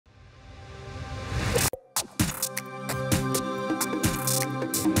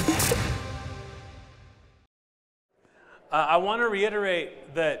I want to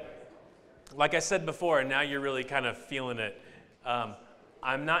reiterate that, like I said before, and now you're really kind of feeling it,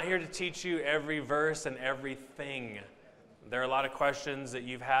 I'm not here to teach you every verse and everything. There are a lot of questions that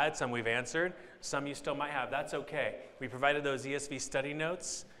you've had, some we've answered, some you still might have. That's okay. We provided those ESV study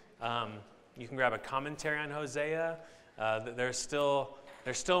notes. You can grab a commentary on Hosea. There's still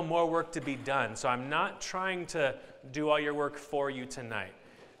more work to be done. So I'm not trying to do all your work for you tonight.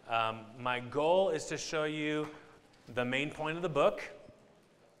 My goal is to show you the main point of the book,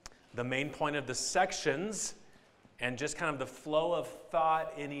 the main point of the sections, and just kind of the flow of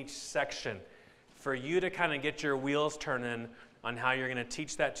thought in each section for you to kind of get your wheels turning on how you're going to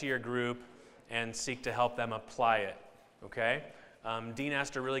teach that to your group and seek to help them apply it, okay? Dean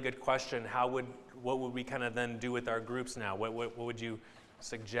asked a really good question. What would we kind of then do with our groups now? What would you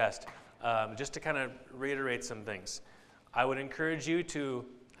suggest? Just to kind of reiterate some things. I would encourage you to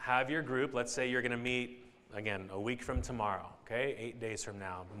have your group. Let's say you're going to meet, again, a week from tomorrow, okay? 8 days from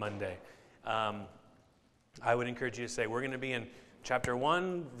now, Monday. I would encourage you to say, we're going to be in chapter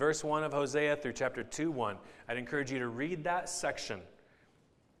 1, verse 1 of Hosea through chapter 2, 1. I'd encourage you to read that section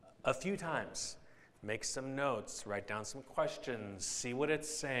a few times. Make some notes, write down some questions, see what it's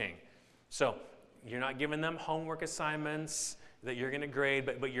saying. So you're not giving them homework assignments that you're going to grade,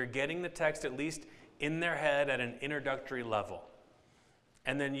 but you're getting the text at least in their head at an introductory level.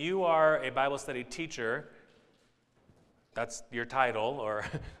 And then you are a Bible study teacher. That's your title, or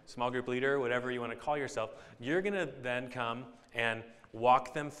small group leader, whatever you want to call yourself. You're going to then come and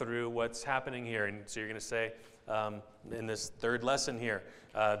walk them through what's happening here. And so you're going to say, in this third lesson here,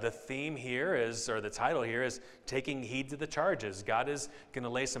 the theme here is, or the title here is, taking heed to the charges. God is going to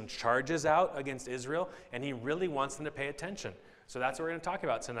lay some charges out against Israel, and he really wants them to pay attention. So that's what we're going to talk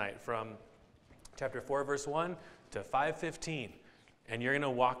about tonight, from chapter 4, verse 1 to 5:15. And you're going to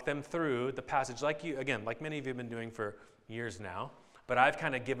walk them through the passage like many of you have been doing for years now. But I've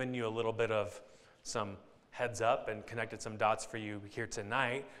kind of given you a little bit of some heads up and connected some dots for you here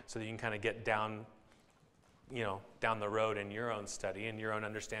tonight so that you can kind of get down the road in your own study and your own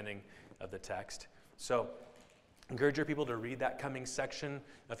understanding of the text. So encourage your people to read that coming section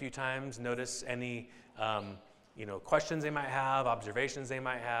a few times. Notice any questions they might have, observations they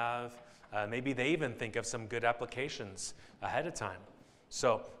might have. Maybe they even think of some good applications ahead of time.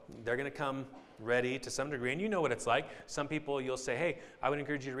 So they're going to come ready to some degree, and you know what it's like. Some people, you'll say, hey, I would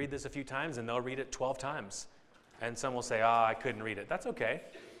encourage you to read this a few times, and they'll read it 12 times. And some will say, I couldn't read it. That's okay.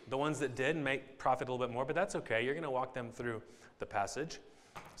 The ones that did may profit a little bit more, but that's okay. You're going to walk them through the passage.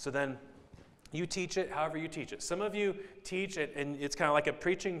 So then you teach it however you teach it. Some of you teach it, and it's kind of like a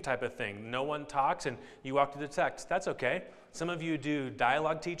preaching type of thing. No one talks, and you walk through the text. That's okay. Some of you do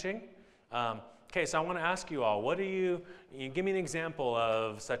dialogue teaching. Okay, so I want to ask you all, you give me an example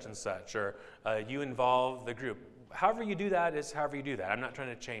of such and such, or you involve the group. However you do that is however you do that. I'm not trying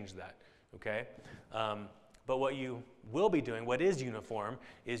to change that, okay? But what you will be doing, what is uniform,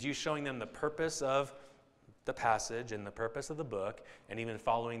 is you showing them the purpose of the passage and the purpose of the book, and even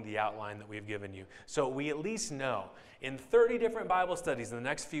following the outline that we've given you. So we at least know, in 30 different Bible studies in the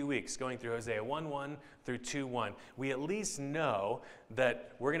next few weeks, going through Hosea 1:1 through 2:1, we at least know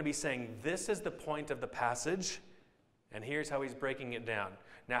that we're going to be saying, this is the point of the passage, and here's how he's breaking it down.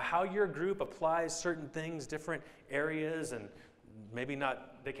 Now, how your group applies certain things, different areas, and maybe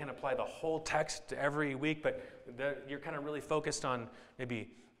not, they can't apply the whole text every week, but you're kind of really focused on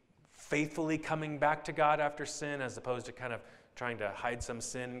maybe faithfully coming back to God after sin, as opposed to kind of trying to hide some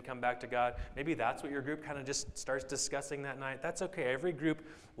sin and come back to God. Maybe that's what your group kind of just starts discussing that night. That's okay. Every group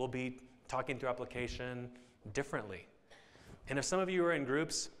will be talking through application differently. And if some of you are in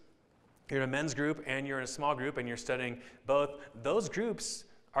groups, you're in a men's group and you're in a small group and you're studying both, those groups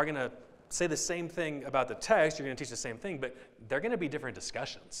are going to say the same thing about the text. You're going to teach the same thing, but they're going to be different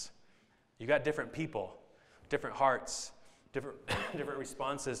discussions. You got different people, different hearts, different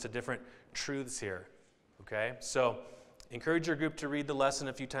responses to different truths here, okay? So encourage your group to read the lesson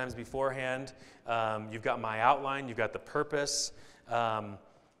a few times beforehand. You've got my outline, you've got the purpose,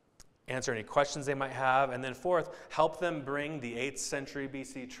 answer any questions they might have, and then fourth, help them bring the 8th century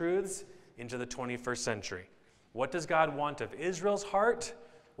BC truths into the 21st century. What does God want of Israel's heart?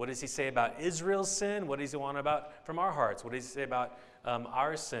 What does he say about Israel's sin? What does he want about from our hearts? What does he say about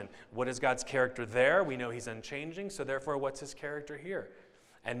our sin? What is God's character there? We know he's unchanging, so therefore what's his character here?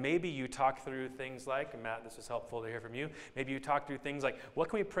 And maybe you talk through things like, and Matt, this is helpful to hear from you, maybe you talk through things like, what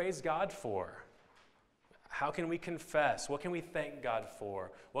can we praise God for? How can we confess? What can we thank God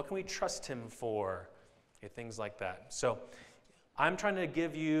for? What can we trust him for? Okay, things like that. So I'm trying to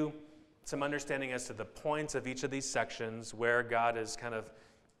give you some understanding as to the points of each of these sections, where God is kind of,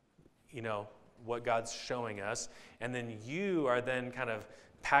 what God's showing us, and then you are then kind of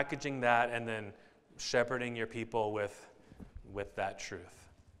packaging that and then shepherding your people with that truth,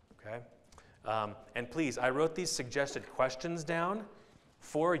 okay? And please, I wrote these suggested questions down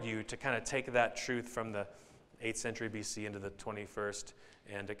for you to kind of take that truth from the 8th century BC into the 21st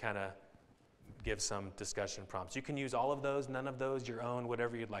and to kind of give some discussion prompts. You can use all of those, none of those, your own,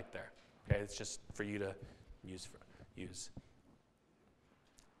 whatever you'd like there, okay? It's just for you to use.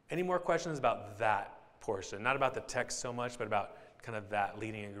 Any more questions about that portion? Not about the text so much, but about kind of that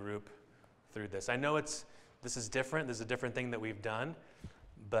leading a group through this. I know this is different. This is a different thing that we've done,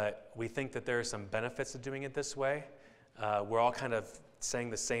 but we think that there are some benefits of doing it this way. We're all kind of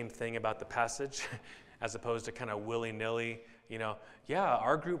saying the same thing about the passage as opposed to kind of willy-nilly, yeah,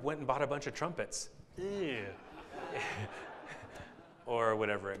 our group went and bought a bunch of trumpets. Or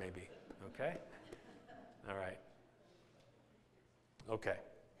whatever it may be, okay? All right. Okay.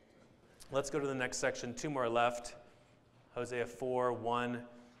 Let's go to the next section. 2 more left. Hosea 4, 1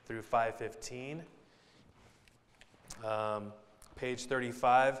 through 5:15. Page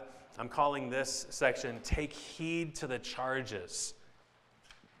 35. I'm calling this section, Take Heed to the Charges.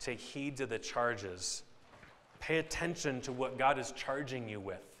 Take heed to the charges. Pay attention to what God is charging you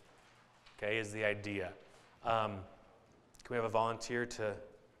with, okay, is the idea. Can we have a volunteer to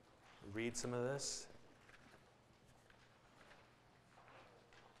read some of this?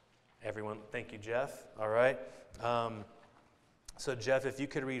 Everyone, thank you, Jeff. All right. So, Jeff, if you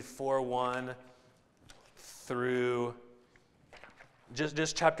could read 4:1 through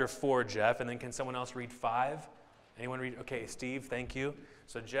just chapter 4, Jeff, and then can someone else read 5? Anyone read? Okay, Steve, thank you.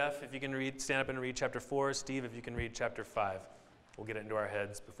 So, Jeff, if you can stand up and read chapter 4. Steve, if you can read chapter 5. We'll get it into our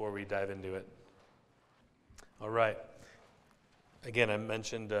heads before we dive into it. All right. Again, I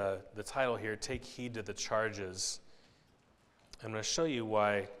mentioned the title here, Take Heed to the Charges. I'm going to show you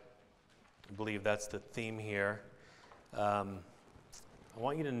why I believe that's the theme here. I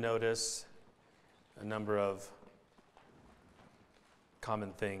want you to notice a number of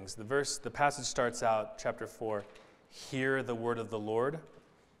common things. The passage starts out, chapter 4, hear the word of the Lord.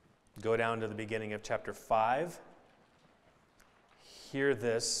 Go down to the beginning of chapter 5. Hear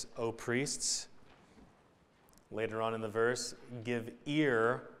this, O priests. Later on in the verse, give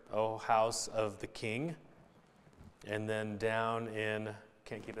ear, O house of the king. And then down in,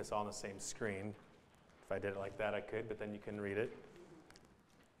 can't keep this all on the same screen. If I did it like that, I could, but then you can read it.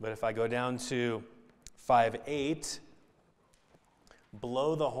 But if I go down to 5:8,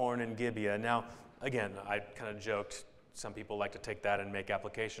 blow the horn in Gibeah. Now, again, I kind of joked, some people like to take that and make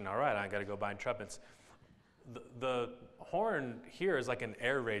application. All right, I got to go buy trumpets. The horn here is like an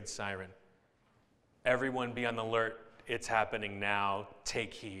air raid siren. Everyone be on the alert. It's happening now.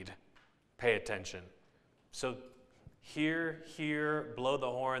 Take heed. Pay attention. So hear, blow the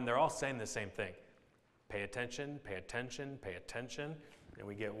horn. They're all saying the same thing. Pay attention, pay attention, pay attention. And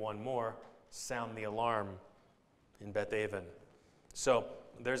we get one more, sound the alarm in Beth Aven. So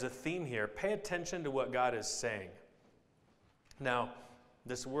there's a theme here. Pay attention to what God is saying. Now,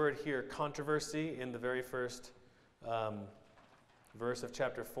 this word here, controversy, in the very first verse of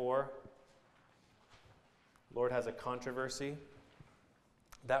chapter 4, Lord has a controversy.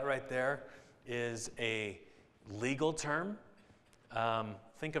 That right there is a legal term.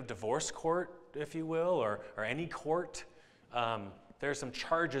 Think of divorce court, if you will, or any court. There are some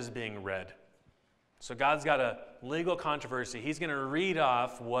charges being read. So God's got a legal controversy. He's going to read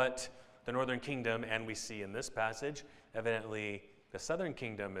off what the northern kingdom, and we see in this passage, evidently the southern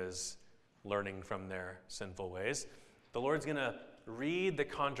kingdom is learning from their sinful ways. The Lord's going to read the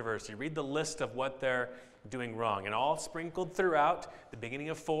controversy, read the list of what they're doing wrong. And all sprinkled throughout, the beginning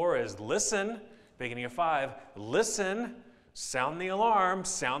of 4 is listen, beginning of 5, listen, sound the alarm,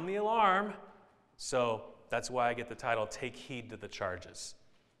 sound the alarm. So that's why I get the title, Take Heed to the Charges.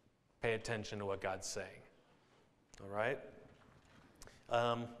 Pay attention to what God's saying. All right?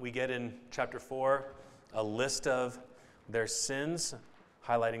 We get in chapter 4 a list of their sins,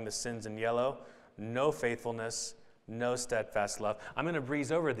 highlighting the sins in yellow. No faithfulness, no steadfast love. I'm going to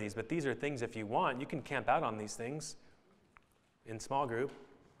breeze over these, but these are things, if you want, you can camp out on these things in small group.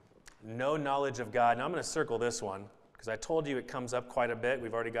 No knowledge of God. Now I'm going to circle this one, because I told you it comes up quite a bit.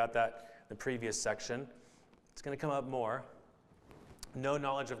 We've already got that in the previous section. It's going to come up more. No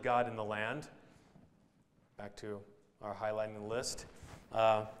knowledge of God in the land. Back to our highlighting the list.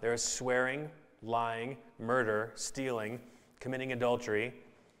 There is swearing, lying, murder, stealing, committing adultery,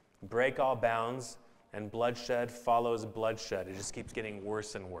 break all bounds, and bloodshed follows bloodshed. It just keeps getting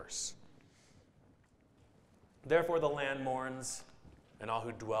worse and worse. Therefore the land mourns, and all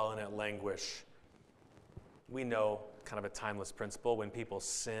who dwell in it languish. We know kind of a timeless principle. When people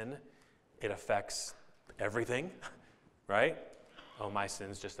sin, it affects everything, right? Oh, my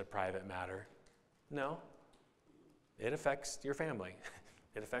sin's just a private matter. No, it affects your family.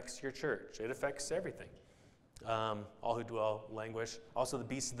 It affects your church. It affects everything. All who dwell languish. Also the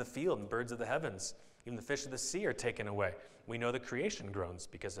beasts of the field and birds of the heavens. Even the fish of the sea are taken away. We know the creation groans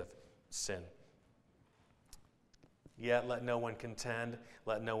because of sin. Yet let no one contend,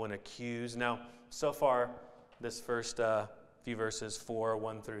 let no one accuse. Now, so far, this first few verses, 4,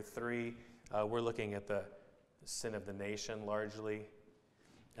 1 through 3, we're looking at the sin of the nation largely.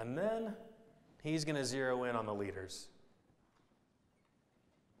 And then he's going to zero in on the leaders,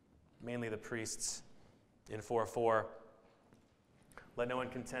 mainly the priests. In 4:4, let no one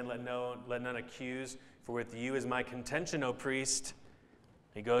contend, let none accuse, for with you is my contention, O priest.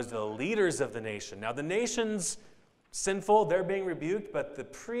 He goes to the leaders of the nation. Now the nation's sinful, they're being rebuked, but the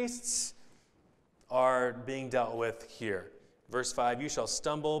priests are being dealt with here. Verse 5, you shall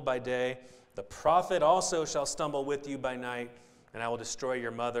stumble by day, the prophet also shall stumble with you by night, and I will destroy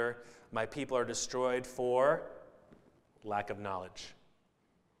your mother. My people are destroyed for lack of knowledge.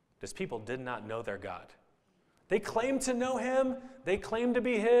 This people did not know their God. They claimed to know him, they claimed to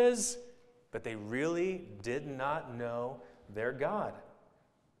be his, but they really did not know their God.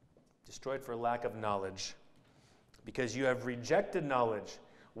 Destroyed for lack of knowledge, because you have rejected knowledge.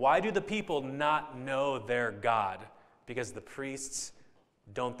 Why do the people not know their God? Because the priests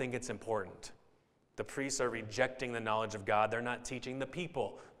don't think it's important. The priests are rejecting the knowledge of God. They're not teaching the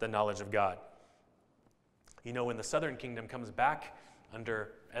people the knowledge of God. You know, when the southern kingdom comes back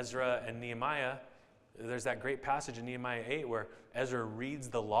under Ezra and Nehemiah, there's that great passage in Nehemiah 8 where Ezra reads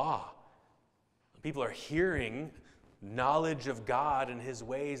the law. People are hearing knowledge of God and his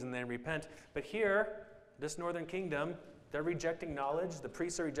ways and then repent. But here, this northern kingdom, they're rejecting knowledge. The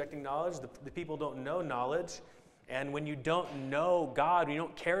priests are rejecting knowledge. The people don't know knowledge. And when you don't know God, when you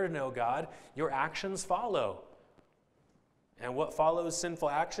don't care to know God, your actions follow. And what follows sinful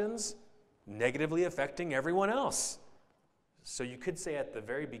actions? Negatively affecting everyone else. So you could say at the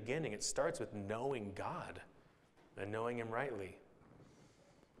very beginning, it starts with knowing God and knowing him rightly.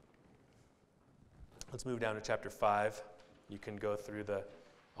 Let's move down to chapter 5. You can go through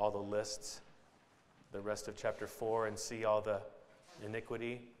all the lists, the rest of chapter 4, and see all the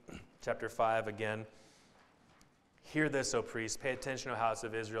iniquity. Chapter 5 again. Hear this, O priest. Pay attention, O house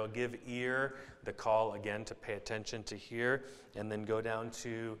of Israel. Give ear, the call again to pay attention, to hear. And then go down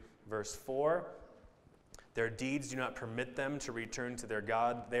to verse 4. Their deeds do not permit them to return to their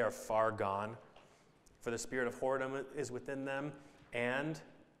God. They are far gone. For the spirit of whoredom is within them, and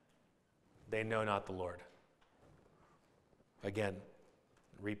they know not the Lord. Again,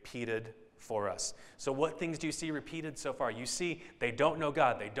 repeated for us. So what things do you see repeated so far? You see they don't know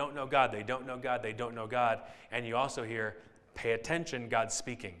God, they don't know God, they don't know God, they don't know God. And you also hear, pay attention, God's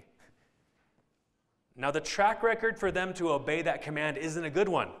speaking. Now the track record for them to obey that command isn't a good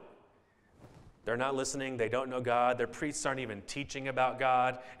one. They're not listening. They don't know God. Their priests aren't even teaching about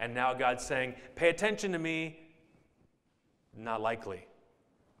God. And now God's saying, pay attention to me. Not likely.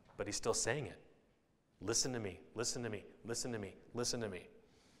 But he's still saying it. Listen to me. Listen to me. Listen to me. Listen to me.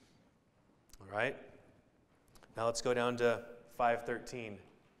 All right? Now let's go down to 5:13.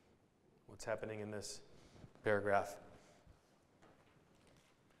 What's happening in this paragraph?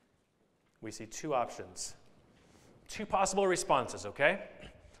 We see two options. Two possible responses, okay?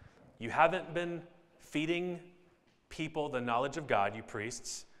 You haven't been feeding people the knowledge of God, you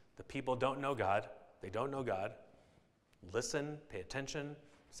priests. The people don't know God. They don't know God. Listen, pay attention,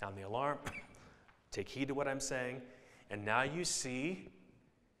 sound the alarm, take heed to what I'm saying. And now you see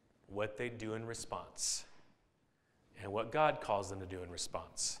what they do in response and what God calls them to do in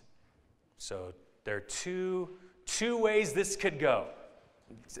response. So there are two ways this could go.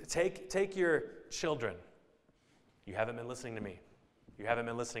 Take your children. You haven't been listening to me. You haven't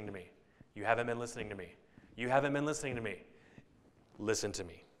been listening to me. You haven't been listening to me. You haven't been listening to me. Listen to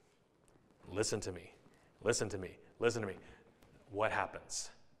me. Listen to me. Listen to me. Listen to me. What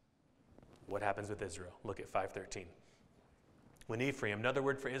happens? What happens with Israel? Look at 5:13. When Ephraim, another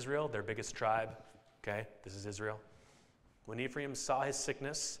word for Israel, their biggest tribe, okay, this is Israel. When Ephraim saw his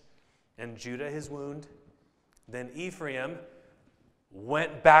sickness and Judah his wound, then Ephraim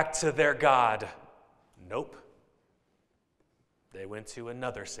went back to their God. Nope. They went to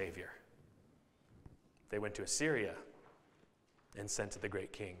another savior. They went to Assyria and sent to the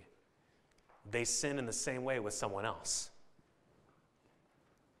great king. They sin in the same way with someone else.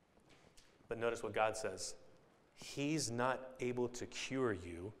 But notice what God says. He's not able to cure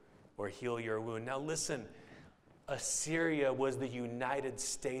you or heal your wound. Now listen, Assyria was the United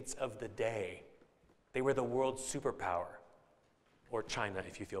States of the day. They were the world's superpower. or China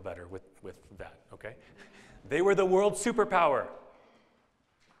if you feel better with that, okay? They were the world superpower.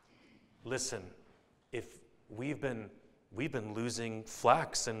 Listen, if we've been losing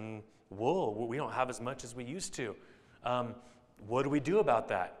flax and wool, we don't have as much as we used to. What do we do about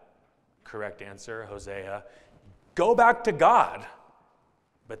that? Correct answer, Hosea, go back to God.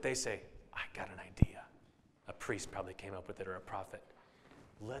 But they say, I got an idea. A priest probably came up with it, or a prophet.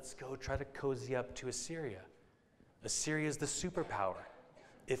 Let's go try to cozy up to Assyria. Assyria is the superpower.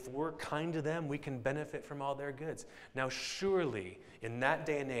 If we're kind to them, we can benefit from all their goods. Now, surely, in that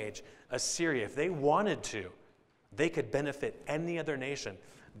day and age, Assyria, if they wanted to, they could benefit any other nation.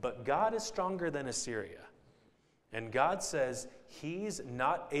 But God is stronger than Assyria. And God says he's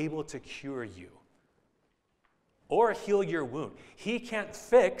not able to cure you or heal your wound. He might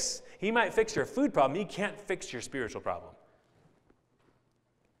fix your food problem. He can't fix your spiritual problem.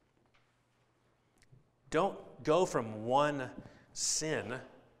 Don't go from one sin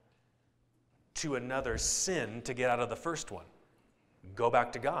to another sin to get out of the first one. Go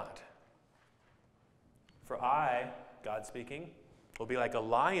back to God. For I, God speaking, will be like a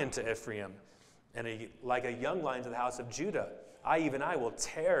lion to Ephraim, and like a young lion to the house of Judah. I will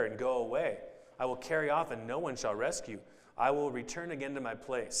tear and go away. I will carry off, and no one shall rescue. I will return again to my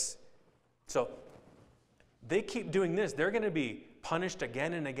place. So they keep doing this. They're going to be punished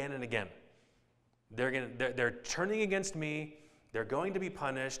again and again and again. They're turning against me. They're going to be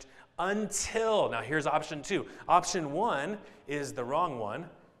punished until, now here's option 2. Option 1 is the wrong one,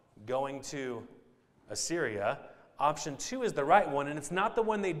 going to Assyria. Option 2 is the right one, and it's not the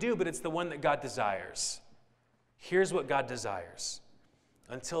one they do, but it's the one that God desires. Here's what God desires.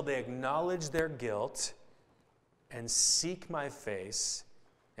 Until they acknowledge their guilt and seek my face,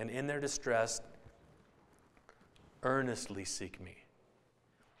 and in their distress, earnestly seek me.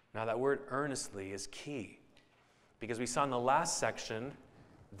 Now that word earnestly is key, because we saw in the last section,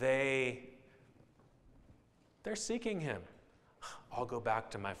 they're seeking him. I'll go back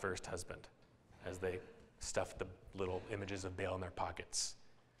to my first husband, as they stuffed the little images of Baal in their pockets.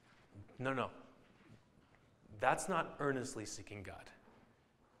 No. That's not earnestly seeking God.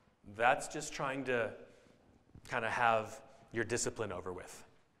 That's just trying to kind of have your discipline over with.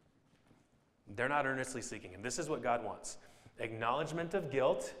 They're not earnestly seeking him. This is what God wants. Acknowledgement of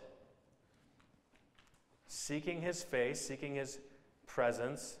guilt, seeking his face, seeking his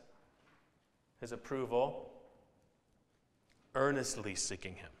presence, his approval, earnestly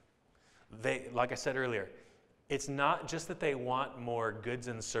seeking him. They, like I said earlier, it's not just that they want more goods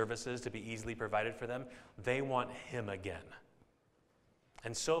and services to be easily provided for them. They want him again.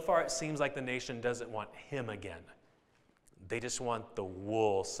 And so far it seems like the nation doesn't want him again. They just want the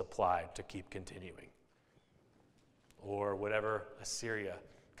wool supplied to keep continuing, or whatever Assyria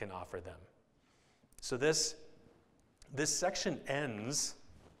can offer them. So this section ends.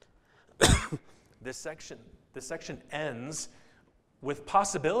 this section ends with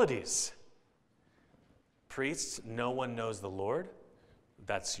possibilities. Priests, no one knows the Lord.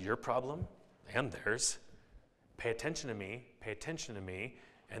 That's your problem and theirs. Pay attention to me, pay attention to me.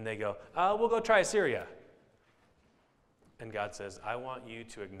 And they go, we'll go try Assyria. And God says, I want you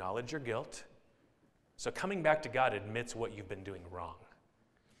to acknowledge your guilt. So coming back to God admits what you've been doing wrong.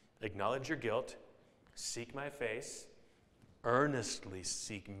 Acknowledge your guilt, seek my face, earnestly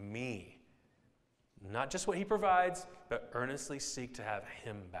seek me. Not just what he provides, but earnestly seek to have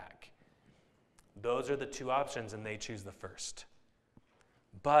him back. Those are the two options, and they choose the first.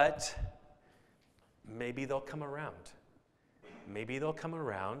 But maybe they'll come around. Maybe they'll come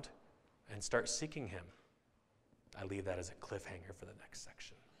around and start seeking him. I leave that as a cliffhanger for the next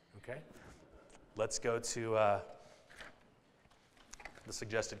section. Okay? Let's go to the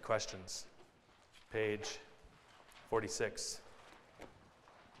suggested questions. Page 46.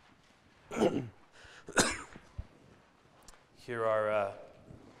 Here are a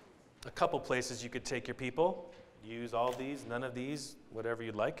couple places you could take your people. Use all these, none of these, whatever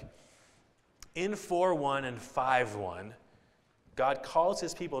you'd like. In 4:1 and 5:1, God calls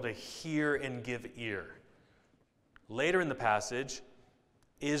his people to hear and give ear. Later in the passage,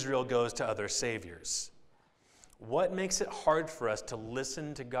 Israel goes to other saviors. What makes it hard for us to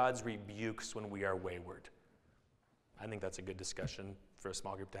listen to God's rebukes when we are wayward? I think that's a good discussion for a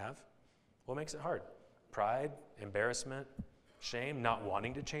small group to have. What makes it hard? Pride, embarrassment, shame, not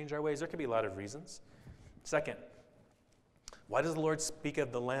wanting to change our ways? There could be a lot of reasons. Second, why does the Lord speak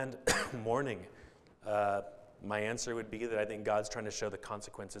of the land mourning? My answer would be that I think God's trying to show the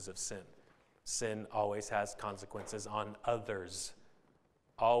consequences of sin. Sin always has consequences on others.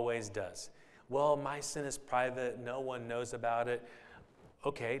 Always does. Well, my sin is private. No one knows about it.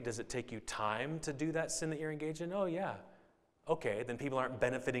 Okay, does it take you time to do that sin that you're engaged in? Oh, yeah. okay, then people aren't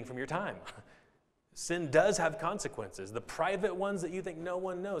benefiting from your time. Sin does have consequences. The private ones that you think no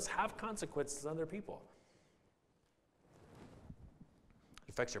one knows have consequences on other people.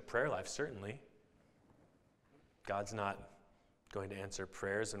 It affects your prayer life, certainly. God's not going to answer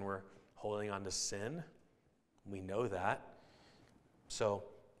prayers and we're holding on to sin. We know that. So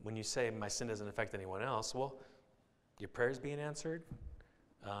when you say my sin doesn't affect anyone else, well, your prayer's being answered.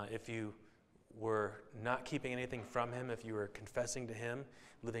 If you were not keeping anything from him, if you were confessing to him,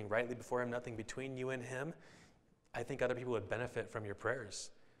 living rightly before him, nothing between you and him, I think other people would benefit from your prayers.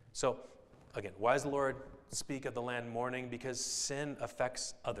 So again, why does the Lord speak of the land mourning? Because sin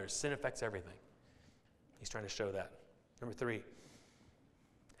affects others. Sin affects everything. He's trying to show that. Number 3,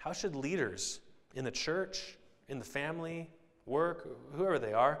 how should leaders in the church, in the family, work, whoever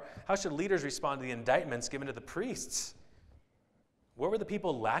they are, how should leaders respond to the indictments given to the priests? What were the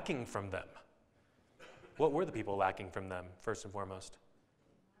people lacking from them? What were the people lacking from them, first and foremost?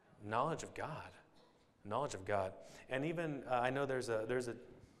 Knowledge of God. Knowledge of God. And even, I know there's a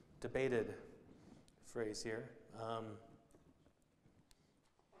debated phrase here. I'm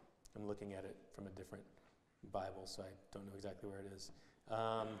looking at it from a different Bible, so I don't know exactly where it is.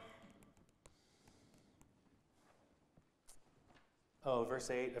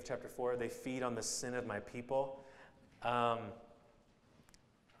 Verse 8 of chapter 4, they feed on the sin of my people.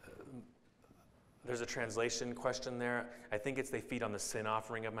 There's a translation question there. I think it's they feed on the sin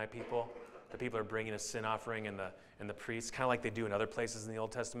offering of my people. The people are bringing a sin offering, and the priests, kind of like they do in other places in the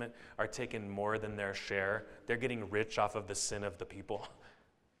Old Testament, are taking more than their share. They're getting rich off of the sin of the people.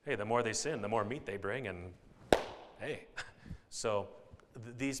 Hey, the more they sin, the more meat they bring, and hey. So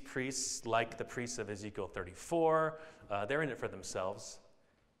these priests, like the priests of Ezekiel 34, they're in it for themselves.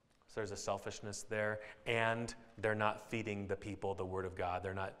 So there's a selfishness there, and they're not feeding the people the word of God.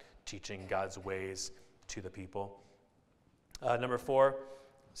 They're not teaching God's ways to the people. Number 4,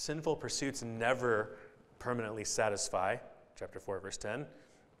 sinful pursuits never permanently satisfy. Chapter 4, verse 10.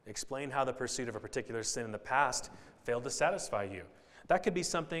 Explain how the pursuit of a particular sin in the past failed to satisfy you. That could be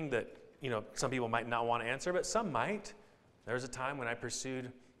something that, some people might not want to answer, but some might. There was a time when I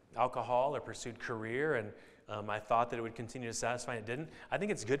pursued alcohol or pursued career, and I thought that it would continue to satisfy, and it didn't. I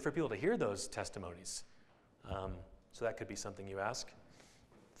think it's good for people to hear those testimonies. So that could be something you ask.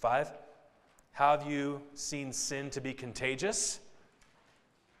 5, how have you seen sin to be contagious?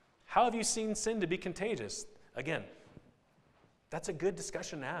 How have you seen sin to be contagious? Again, that's a good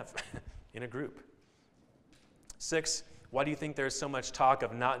discussion to have in a group. 6, why do you think there's so much talk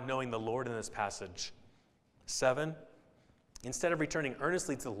of not knowing the Lord in this passage? 7, instead of returning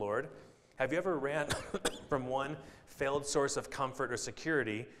earnestly to the Lord, have you ever ran from one failed source of comfort or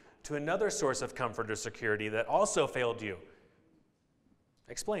security to another source of comfort or security that also failed you?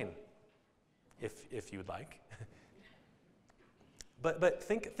 Explain, if you would like. But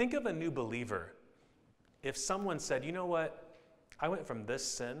think of a new believer. If someone said, you know what, I went from this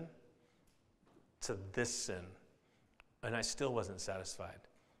sin to this sin, and I still wasn't satisfied.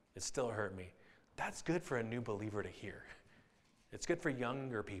 It still hurt me. That's good for a new believer to hear. It's good for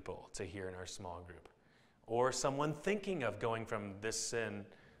younger people to hear in our small group. Or someone thinking of going from this sin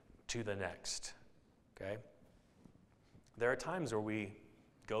to the next. Okay? There are times where we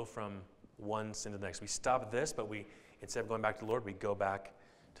go from one sin to the next. We stop this, but instead of going back to the Lord, we go back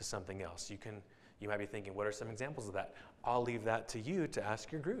to something else. You might be thinking, what are some examples of that? I'll leave that to you to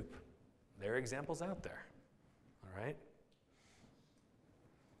ask your group. There are examples out there. All right?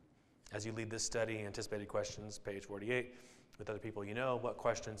 As you lead this study, anticipated questions, page 48, with other people you know, what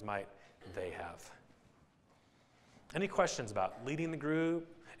questions might they have? Any questions about leading the group?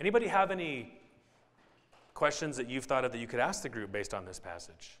 Anybody have any questions that you've thought of that you could ask the group based on this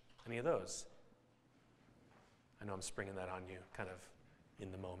passage? Any of those? I know I'm springing that on you kind of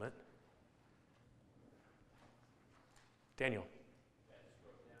in the moment. Daniel.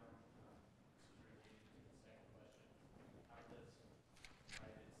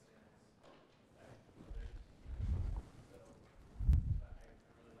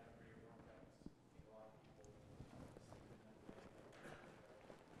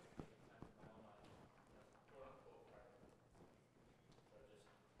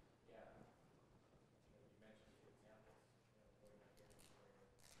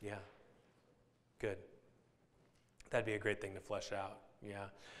 Yeah, good. That'd be a great thing to flesh out. Yeah,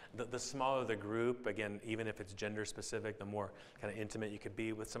 the smaller the group, again, even if it's gender specific, the more kind of intimate you could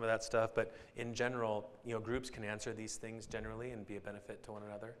be with some of that stuff. But in general, groups can answer these things generally and be a benefit to one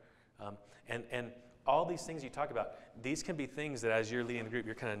another. And all these things you talk about, these can be things that as you're leading the group,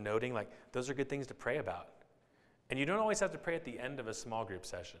 you're kind of noting, like, those are good things to pray about. And you don't always have to pray at the end of a small group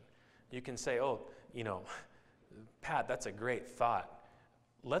session. You can say, Pat, that's a great thought.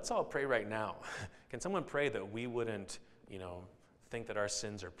 Let's all pray right now. Can someone pray that we wouldn't, think that our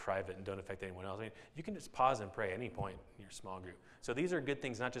sins are private and don't affect anyone else? I mean, you can just pause and pray at any point in your small group. So these are good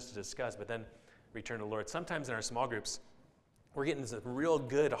things not just to discuss, but then return to the Lord. Sometimes in our small groups, we're getting some real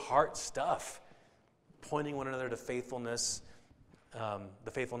good heart stuff, pointing one another to faithfulness,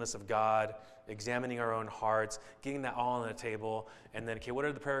 the faithfulness of God, examining our own hearts, getting that all on the table, and then, okay, what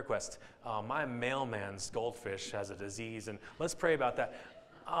are the prayer requests? My mailman's goldfish has a disease, and let's pray about that.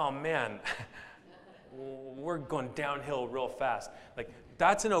 Oh, man, we're going downhill real fast. Like,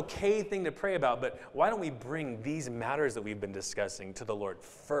 that's an okay thing to pray about, but why don't we bring these matters that we've been discussing to the Lord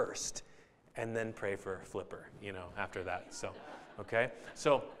first, and then pray for Flipper, after that. So, okay?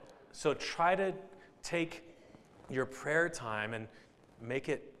 So try to take your prayer time and make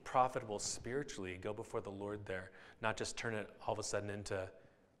it profitable spiritually. Go before the Lord there, not just turn it all of a sudden into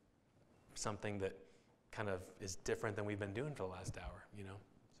something that kind of is different than we've been doing for the last hour,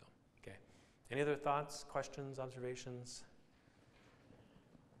 So, okay. Any other thoughts, questions, observations?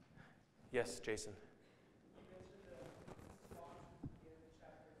 Yes, Jason.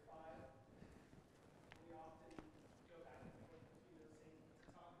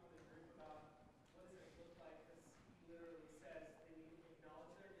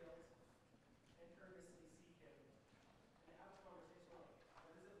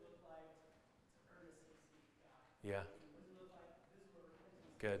 Yeah.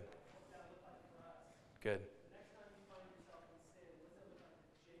 Good. Good.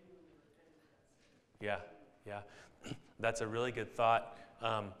 Yeah. That's a really good thought.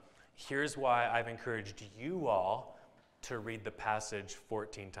 Here's why I've encouraged you all to read the passage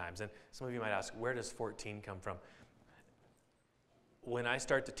 14 times. And some of you might ask, where does 14 come from? When I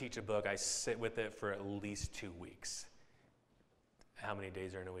start to teach a book, I sit with it for at least 2 weeks. How many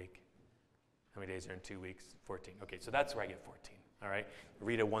days are in a week? How many days are in 2 weeks? 14. Okay, so that's where I get 14, all right?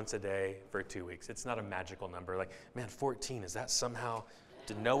 Read it once a day for 2 weeks. It's not a magical number. Like, man, 14, is that somehow,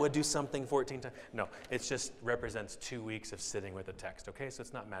 did Noah do something 14 times? No, it just represents 2 weeks of sitting with a text, okay? So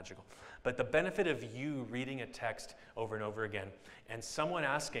it's not magical. But the benefit of you reading a text over and over again, and someone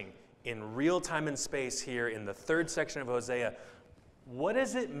asking in real time and space here in the 3rd section of Hosea, what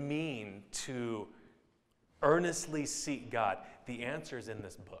does it mean to earnestly seek God? The answer is in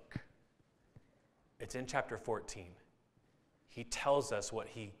this book. It's in chapter 14. He tells us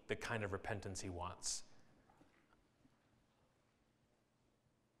the kind of repentance he wants.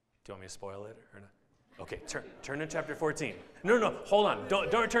 Do you want me to spoil it or not? Okay, turn to chapter 14. No, hold on.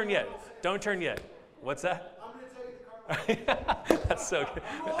 Don't turn yet. Don't turn yet. What's that? I'm going to tell you the card. That's so good.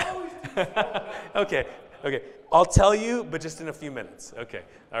 You always do Okay. I'll tell you, but just in a few minutes. Okay,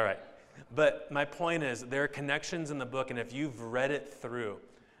 all right. But my point is, there are connections in the book, and if you've read it through,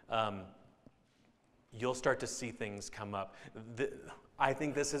 you'll start to see things come up. I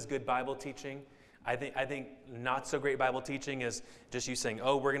think this is good Bible teaching. I think not so great Bible teaching is just you saying,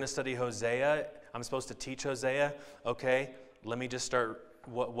 oh, we're going to study Hosea. I'm supposed to teach Hosea. Okay, let me just start.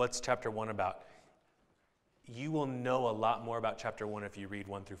 What's chapter 1 about? You will know a lot more about chapter 1 if you read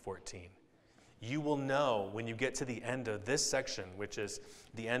 1 through 14. You will know when you get to the end of this section, which is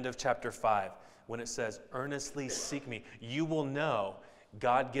the end of chapter 5, when it says, earnestly seek me. You will know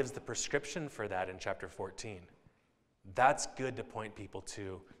God gives the prescription for that in chapter 14. That's good to point people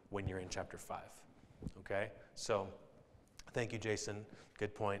to when you're in chapter 5. Okay? So, thank you, Jason.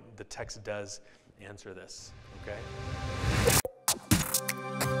 Good point. The text does answer this. Okay?